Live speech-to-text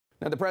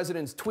Now, the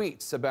president's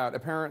tweets about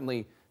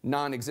apparently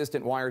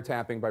non-existent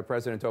wiretapping by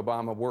President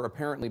Obama were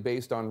apparently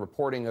based on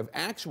reporting of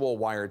actual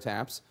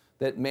wiretaps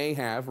that may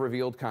have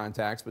revealed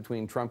contacts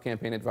between Trump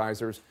campaign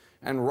advisors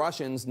and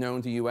Russians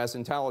known to U.S.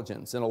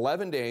 intelligence. In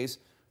 11 days,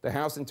 the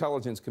House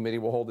Intelligence Committee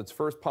will hold its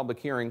first public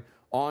hearing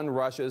on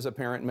Russia's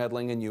apparent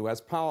meddling in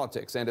U.S.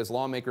 politics. And as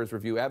lawmakers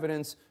review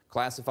evidence,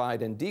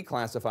 classified and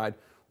declassified,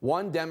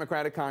 one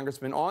Democratic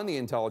congressman on the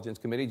Intelligence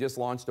Committee just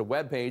launched a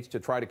webpage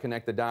to try to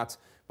connect the dots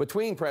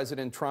between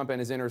President Trump and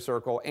his inner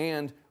circle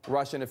and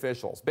Russian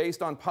officials,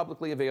 based on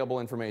publicly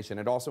available information.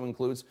 It also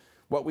includes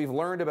what we've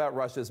learned about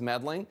Russia's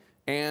meddling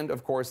and,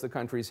 of course, the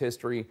country's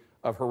history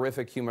of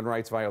horrific human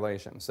rights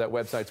violations. That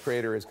website's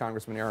creator is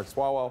Congressman Eric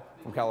Swalwell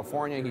from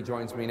California. He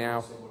joins me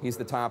now. He's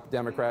the top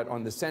Democrat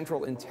on the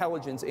Central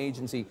Intelligence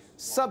Agency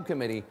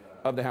Subcommittee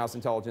of the House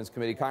Intelligence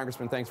Committee.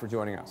 Congressman, thanks for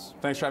joining us.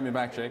 Thanks for having me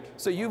back, Jake.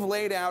 So you've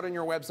laid out on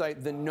your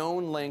website the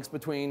known links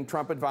between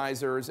Trump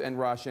advisors and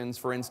Russians.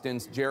 For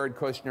instance, Jared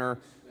Kushner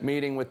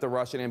meeting with the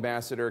Russian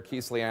ambassador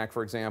Kislyak,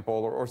 for example,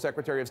 or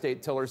Secretary of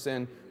State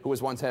Tillerson, who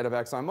was once head of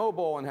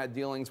ExxonMobil and had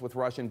dealings with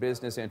Russian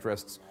business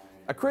interests.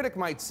 A critic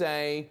might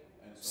say,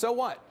 so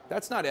what?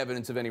 That's not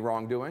evidence of any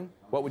wrongdoing.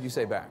 What would you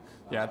say back?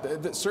 Yeah,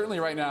 certainly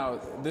right now,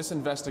 this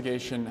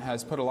investigation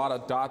has put a lot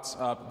of dots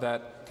up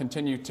that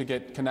continue to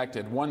get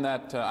connected. One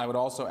that I would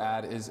also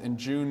add is in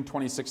June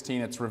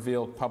 2016, it's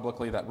revealed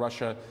publicly that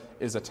Russia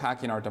is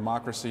attacking our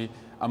democracy.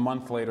 A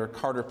month later,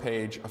 Carter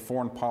Page, a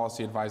foreign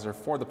policy advisor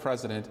for the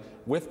president,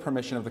 with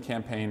permission of the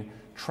campaign,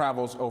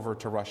 travels over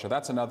to Russia.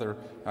 That's another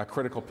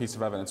critical piece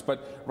of evidence.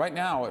 But right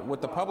now,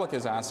 what the public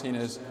is asking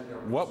is,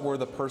 what were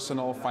the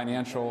personal,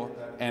 financial,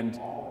 and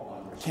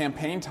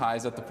campaign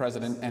ties that the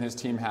president and his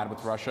team had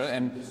with Russia?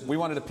 And we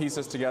wanted to piece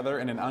this together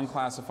in an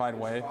unclassified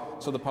way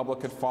so the public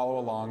could follow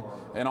along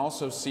and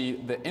also see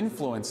the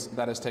influence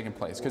that has taken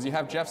place. Because you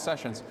have Jeff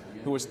Sessions,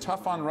 who was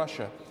tough on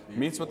Russia,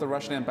 meets with the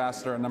Russian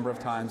ambassador a number of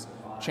times,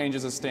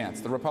 changes his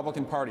stance. The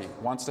Republican Party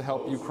wants to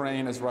help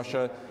Ukraine as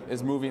Russia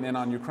is moving in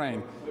on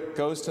Ukraine,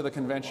 goes to the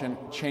convention,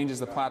 changes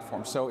the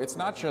platform. So it's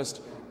not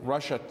just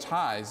Russia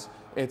ties,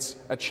 it's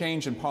a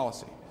change in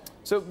policy.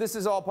 So this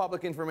is all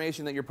public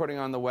information that you're putting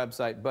on the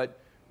website, but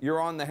you're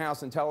on the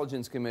House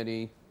Intelligence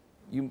Committee.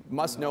 You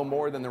must know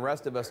more than the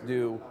rest of us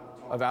do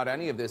about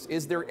any of this.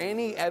 Is there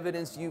any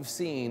evidence you've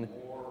seen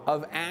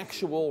of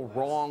actual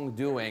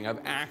wrongdoing, of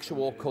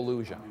actual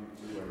collusion?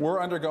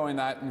 We're undergoing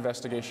that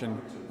investigation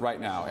right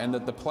now, and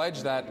the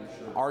pledge that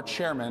our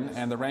chairman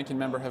and the ranking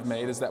member have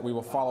made is that we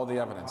will follow the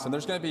evidence. And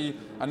there's going to be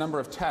a number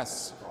of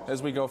tests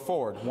as we go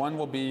forward. One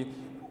will be,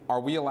 are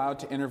we allowed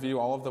to interview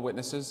all of the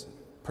witnesses,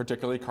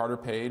 particularly Carter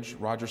Page,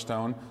 Roger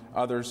Stone,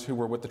 others who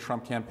were with the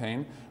Trump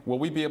campaign? Will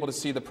we be able to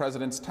see the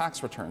president's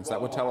tax returns?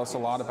 That would tell us a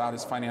lot about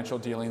his financial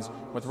dealings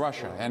with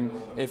Russia. And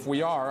if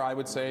we are, I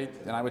would say,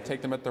 and I would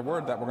take them at their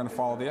word, that we're going to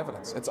follow the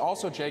evidence. It's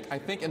also, Jake, I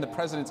think in the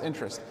president's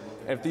interest,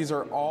 if these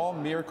are all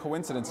mere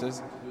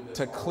coincidences,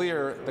 to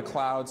clear the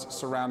clouds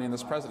surrounding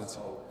this presidency.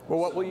 Well,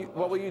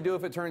 what will you do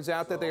if it turns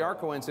out that they are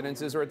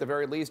coincidences, or at the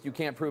very least you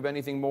can't prove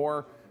anything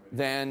more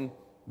than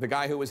the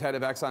guy who was head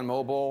of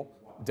ExxonMobil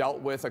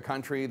dealt with a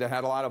country that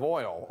had a lot of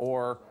oil,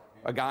 or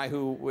a guy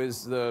who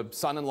was the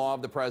son-in-law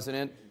of the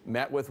president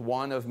met with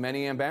one of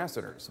many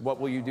ambassadors? What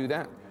will you do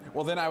then?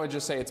 Well, then I would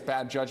just say it's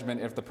bad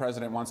judgment if the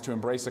president wants to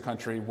embrace a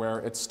country where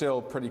it's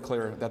still pretty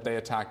clear that they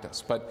attacked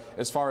us. But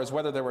as far as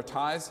whether there were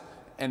ties,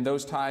 and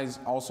those ties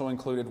also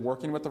included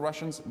working with the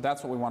Russians,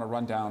 that's what we want to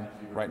run down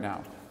right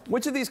now.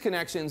 Which of these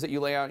connections that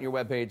you lay out on your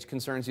webpage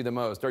concerns you the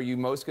most? Are you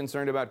most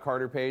concerned about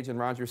Carter Page and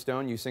Roger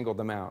Stone? You singled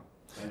them out.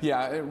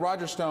 Yeah,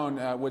 Roger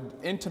Stone would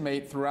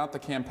intimate throughout the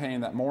campaign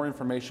that more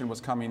information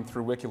was coming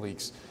through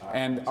WikiLeaks.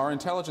 And our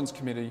intelligence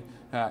community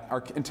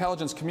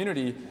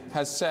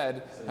has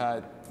said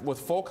with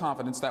full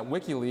confidence that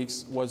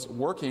WikiLeaks was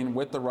working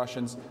with the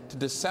Russians to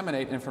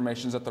disseminate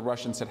information that the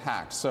Russians had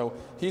hacked. So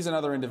he's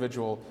another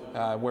individual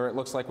where it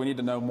looks like we need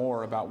to know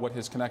more about what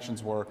his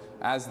connections were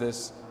as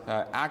this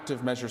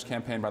active measures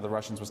campaign by the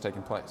Russians was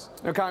taking place.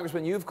 Now,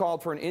 Congressman, you've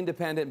called for an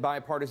independent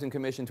bipartisan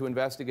commission to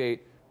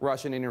investigate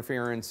Russian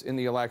interference in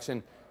the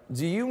election.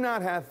 Do you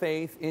not have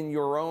faith in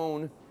your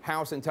own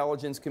House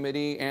Intelligence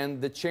Committee and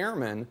the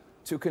chairman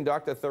to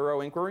conduct a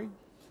thorough inquiry?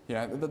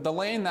 Yeah, the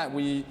lane that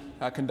we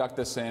conduct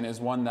this in is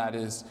one that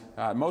is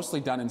mostly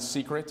done in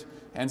secret.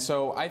 And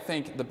so I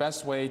think the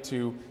best way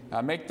to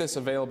make this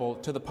available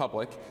to the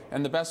public,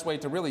 and the best way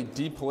to really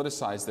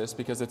depoliticize this,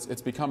 because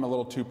it's become a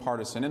little too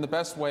partisan, and the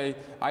best way,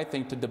 I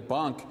think, to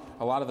debunk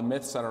a lot of the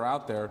myths that are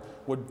out there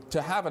would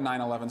to have a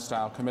 9/11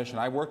 style commission.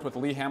 I worked with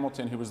Lee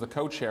Hamilton, who was the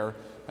co-chair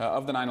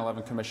of the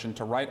 9/11 Commission,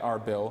 to write our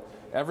bill.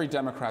 Every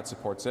Democrat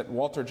supports it.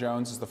 Walter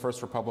Jones is the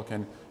first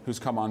Republican who's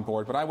come on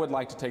board. But I would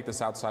like to take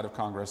this outside of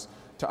Congress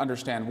to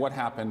understand what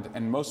happened,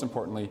 and most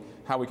importantly,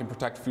 how we can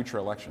protect future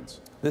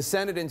elections. The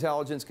Senate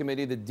Intelligence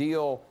Committee, the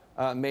deal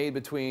made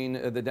between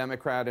the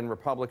Democrat and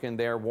Republican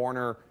there,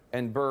 Warner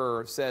and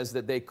Burr, says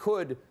that they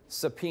could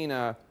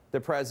subpoena the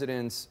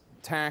president's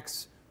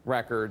tax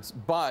records,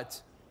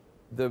 but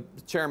the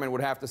chairman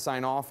would have to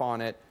sign off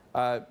on it.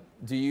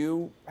 Do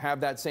you have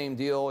that same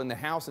deal in the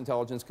House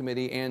Intelligence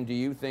Committee, and do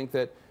you think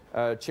that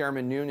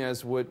Chairman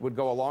Nunes would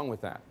go along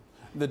with that?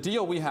 The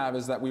deal we have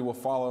is that we will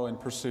follow and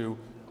pursue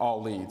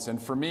all leads.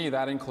 And for me,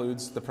 that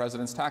includes the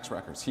president's tax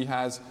records. He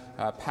has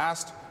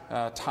past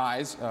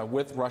ties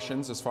with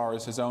Russians as far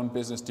as his own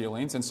business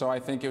dealings. And so I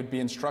think it would be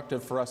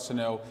instructive for us to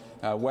know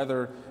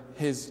whether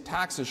his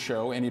taxes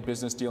show any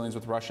business dealings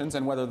with Russians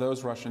and whether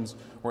those Russians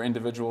were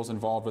individuals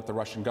involved with the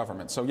Russian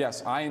government. So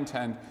yes, I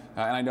intend,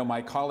 and I know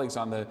my colleagues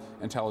on the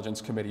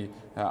Intelligence Committee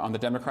on the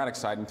Democratic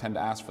side intend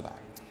to ask for that.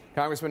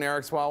 Congressman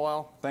Eric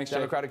Swalwell, Thanks, Jake.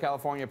 Democratic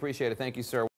California, appreciate it. Thank you, sir.